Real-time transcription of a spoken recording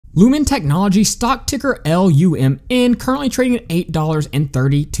Lumen Technologies, stock ticker LUMN, currently trading at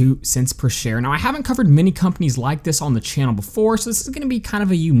 $8.32 per share. Now, I haven't covered many companies like this on the channel before, so this is going to be kind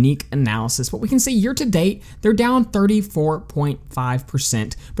of a unique analysis. But we can see year to date, they're down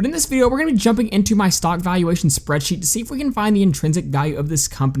 34.5%. But in this video, we're going to be jumping into my stock valuation spreadsheet to see if we can find the intrinsic value of this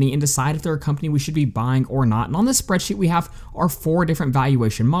company and decide if they're a company we should be buying or not. And on this spreadsheet, we have our 4 different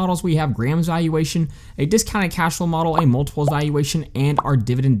valuation models. We have Graham's valuation, a discounted cash flow model, a multiples valuation, and our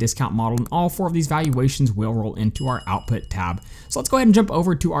dividend discount model, and all 4 of these valuations will roll into our output tab. So let's go ahead and jump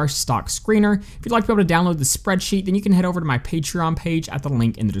over to our stock screener. If you'd like to be able to download the spreadsheet, then you can head over to my Patreon page at the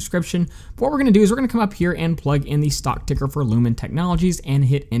link in the description. But what we're going to do is we're going to come up here and plug in the stock ticker for Lumen Technologies and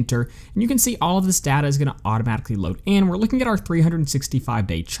hit enter. And you can see all of this data is going to automatically load in. We're looking at our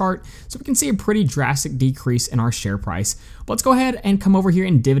 365-day chart, so we can see a pretty drastic decrease in our share price. But let's go ahead and come over here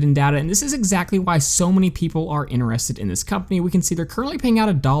in dividend data, and this is exactly why so many people are interested in this company. We can see they're currently paying out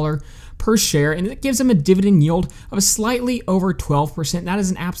 $1 per share, and it gives them a dividend yield of a slightly over 12%. That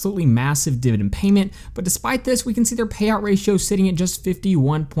is an absolutely massive dividend payment, but despite this, we can see their payout ratio sitting at just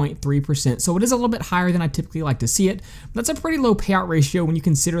 51.3%. So it is a little bit higher than I typically like to see it. That's a pretty low payout ratio when you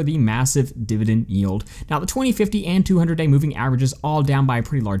consider the massive dividend yield. Now, the 20, 50, and 200-day moving averages all down by a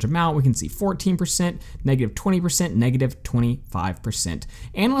pretty large amount. We can see 14%, negative 20%, negative 25%.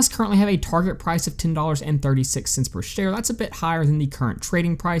 Analysts currently have a target price of $10.36 per share. That's a bit higher than the current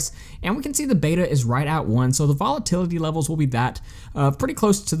trading price, and we can see the beta is right at 1, so the volatility levels will be that pretty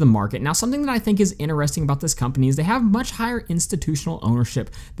close to the market. Now, something that I think is interesting about this company is they have much higher institutional ownership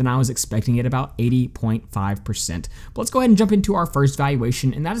than I was expecting at about 80.5%. But let's go ahead and jump into our first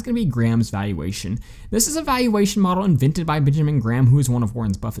valuation, and that is going to be Graham's valuation. This is a valuation model invented by Benjamin Graham, who is one of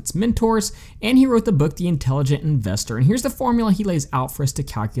Warren Buffett's mentors, and he wrote the book The Intelligent Investor. And here's the formula he lays out for us to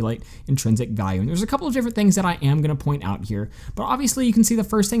calculate intrinsic value. And there's a couple of different things that I am going to point out here, but obviously you can see the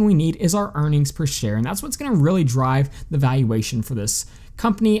first thing we need is our earnings per share, and that's what's going to really drive the valuation for this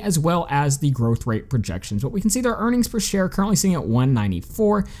company, as well as the growth rate projections. But we can see their earnings per share currently sitting at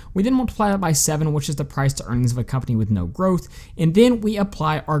 194. We then multiply that by 7, which is the price to earnings of a company with no growth, and then we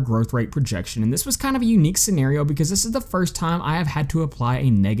apply our growth rate projection. And this was kind of a unique scenario because this is the first time I have had to apply a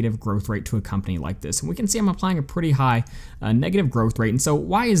negative growth rate to a company like this. And we can see I'm applying a pretty high negative growth rate. And so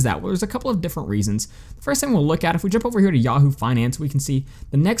why is that? Well, there's a couple of different reasons. The first thing we'll look at, if we jump over here to Yahoo Finance, we can see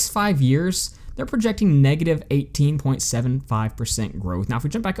the next 5 years, they're projecting negative 18.75% growth. Now, if we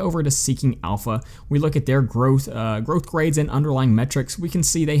jump back over to Seeking Alpha, we look at their growth grades and underlying metrics, we can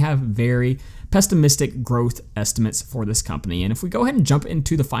see they have very pessimistic growth estimates for this company. And if we go ahead and jump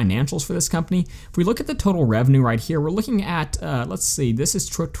into the financials for this company, if we look at the total revenue right here, we're looking at, let's see, this is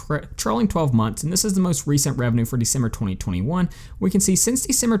trailing 12 months, and this is the most recent revenue for December 2021. We can see since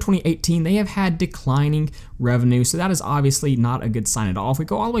December 2018, they have had declining revenue, so that is obviously not a good sign at all. If we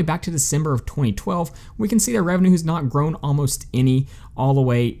go all the way back to December of 2012, we can see their revenue has not grown almost any all the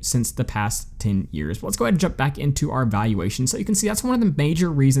way since the past 10 years. But let's go ahead and jump back into our valuation. So you can see that's one of the major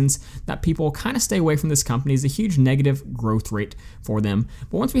reasons that people kind of stay away from this company is a huge negative growth rate for them.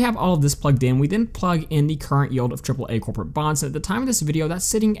 But once we have all of this plugged in, we then plug in the current yield of AAA corporate bonds. And at the time of this video, that's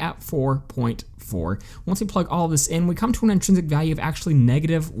sitting at 4.4. Once we plug all of this in, we come to an intrinsic value of actually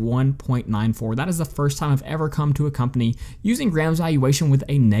negative 1.94. That is the first time I've ever come to a company using Graham's valuation with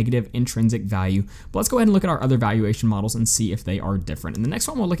a negative intrinsic value. But let's go ahead and look at our other valuation models and see if they are different. And the next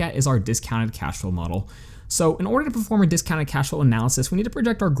one we'll look at is our discounted cash flow model. So in order to perform a discounted cash flow analysis, we need to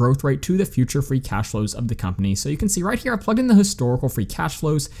project our growth rate to the future free cash flows of the company. So you can see right here, I plugged in the historical free cash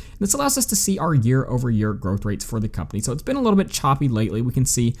flows, and this allows us to see our year-over-year growth rates for the company. So it's been a little bit choppy lately. We can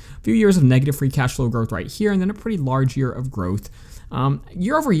see a few years of negative free cash flow growth right here, and then a pretty large year of growth.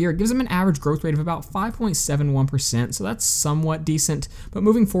 Year over year, it gives them an average growth rate of about 5.71%, so that's somewhat decent. But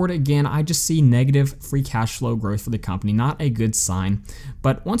moving forward, again, I just see negative free cash flow growth for the company, not a good sign.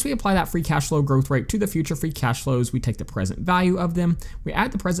 But once we apply that free cash flow growth rate to the future free cash flows, we take the present value of them, we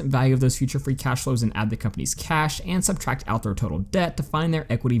add the present value of those future free cash flows and add the company's cash and subtract out their total debt to find their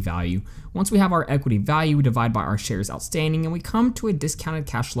equity value. Once we have our equity value, we divide by our shares outstanding, and we come to a discounted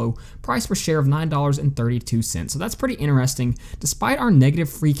cash flow price per share of $9.32. So that's pretty interesting. Despite our negative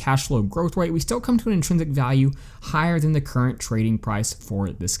free cash flow growth rate, we still come to an intrinsic value higher than the current trading price for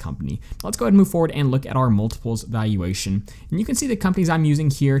this company. Let's go ahead and move forward and look at our multiples valuation. And you can see the companies I'm using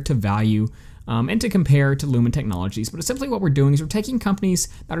here to value and to compare to Lumen Technologies. But essentially what we're doing is we're taking companies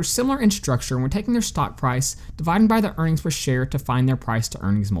that are similar in structure, and we're taking their stock price, dividing by the earnings per share to find their price to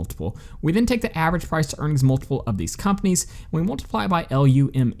earnings multiple. We then take the average price to earnings multiple of these companies, and we multiply by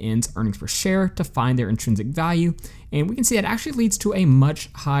LUMN's earnings per share to find their intrinsic value. and we can see that actually leads to a much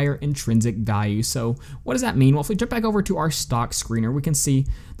higher intrinsic value. So what does that mean? Well, if we jump back over to our stock screener, we can see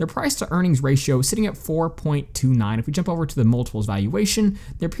their price to earnings ratio is sitting at 4.29. If we jump over to the multiples valuation,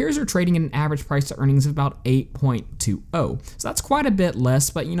 their peers are trading at an average price to earnings of about 8.20. So that's quite a bit less,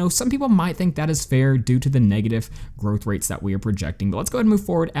 but some people might think that is fair due to the negative growth rates that we are projecting. But let's go ahead and move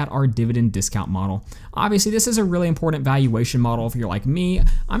forward at our dividend discount model. Obviously, this is a really important valuation model. If you're like me,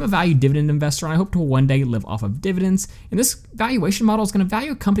 I'm a value dividend investor, and I hope to one day live off of dividends. And this valuation model is going to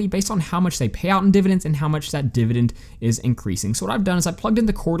value a company based on how much they pay out in dividends and how much that dividend is increasing. So what I've done is I plugged in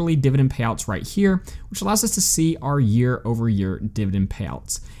the quarterly dividend payouts right here, which allows us to see our year-over-year dividend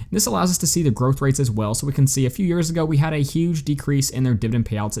payouts. And this allows us to see the growth rates as well. So we can see a few years ago, we had a huge decrease in their dividend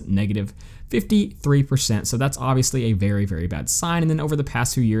payouts at negative 53%. So that's obviously a very, very bad sign. And then over the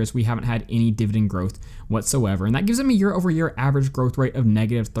past few years, we haven't had any dividend growth whatsoever. And that gives them a year-over-year average growth rate of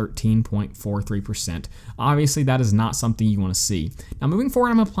negative 13.43%. Obviously, that is not something you want to see. Now, moving forward,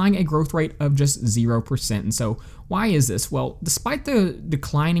 I'm applying a growth rate of just 0%. And so why is this? Well, despite the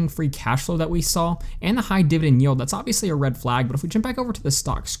declining free cash flow that we saw and the high dividend yield, that's obviously a red flag. But if we jump back over to the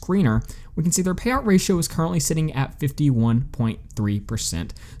stock screener, we can see their payout ratio is currently sitting at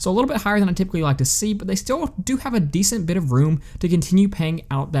 51.3%. So a little bit higher than I typically like to see, but they still do have a decent bit of room to continue paying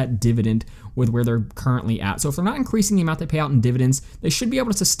out that dividend with where they're currently at. So if they're not increasing the amount they pay out in dividends, they should be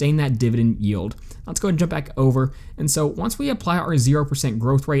able to sustain that dividend yield. Let's go ahead and jump back over. And so once we apply our 0%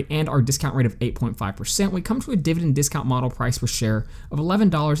 growth rate and our discount rate of 8.5%, we come to a dividend discount model price per share of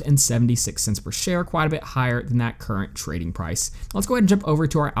 $11.76 per share, quite a bit higher than that current trading price. Let's go ahead and jump over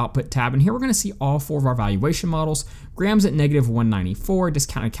to our output tab, and here we're going to see all four of our valuation models. Grams at negative 194,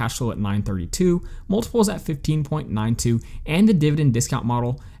 discounted cash flow at 932, multiples at 15.92, and the dividend discount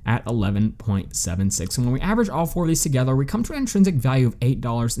model at 11.76. And when we average all four of these together, we come to an intrinsic value of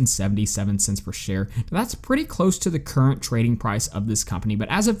 $8.77 per share. Now, that's pretty close to the current trading price of this company, but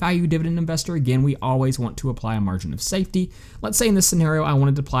as a value dividend investor, again, we always want to apply a margin of safety. Let's say in this scenario, I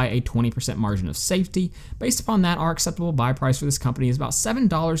wanted to apply a 20% margin of safety. Based upon that, our acceptable buy price for this company is about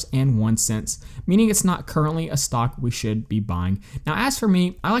 $7.01, meaning it's not currently a stock we should be buying. Now, as for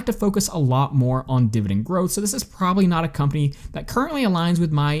me, I like to focus a lot more on dividend growth, so this is probably not a company that currently aligns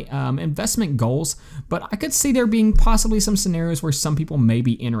with my investment goals, but I could see there being possibly some scenarios where some people may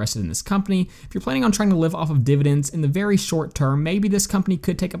be interested in this company. If you're planning on trying to live off of dividends in the very short term, maybe this company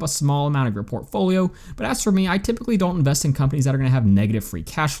could take up a small amount of your portfolio. But as for me, I typically don't invest in companies that are going to have negative free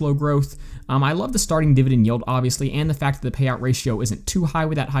cash flow growth. I love the starting dividend yield, obviously, and the fact that the payout ratio isn't too high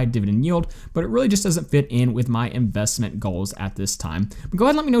with that high dividend yield, but it really just doesn't fit in with my investment goals at this time. But go ahead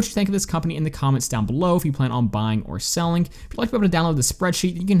and let me know what you think of this company in the comments down below if you plan on buying or selling. If you'd like to be able to download the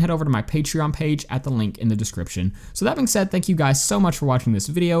spreadsheet, you can head over to my Patreon page at the link in the description. So that being said, thank you guys so much for watching this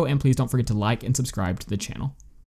video, and please don't forget to like and subscribe to the channel.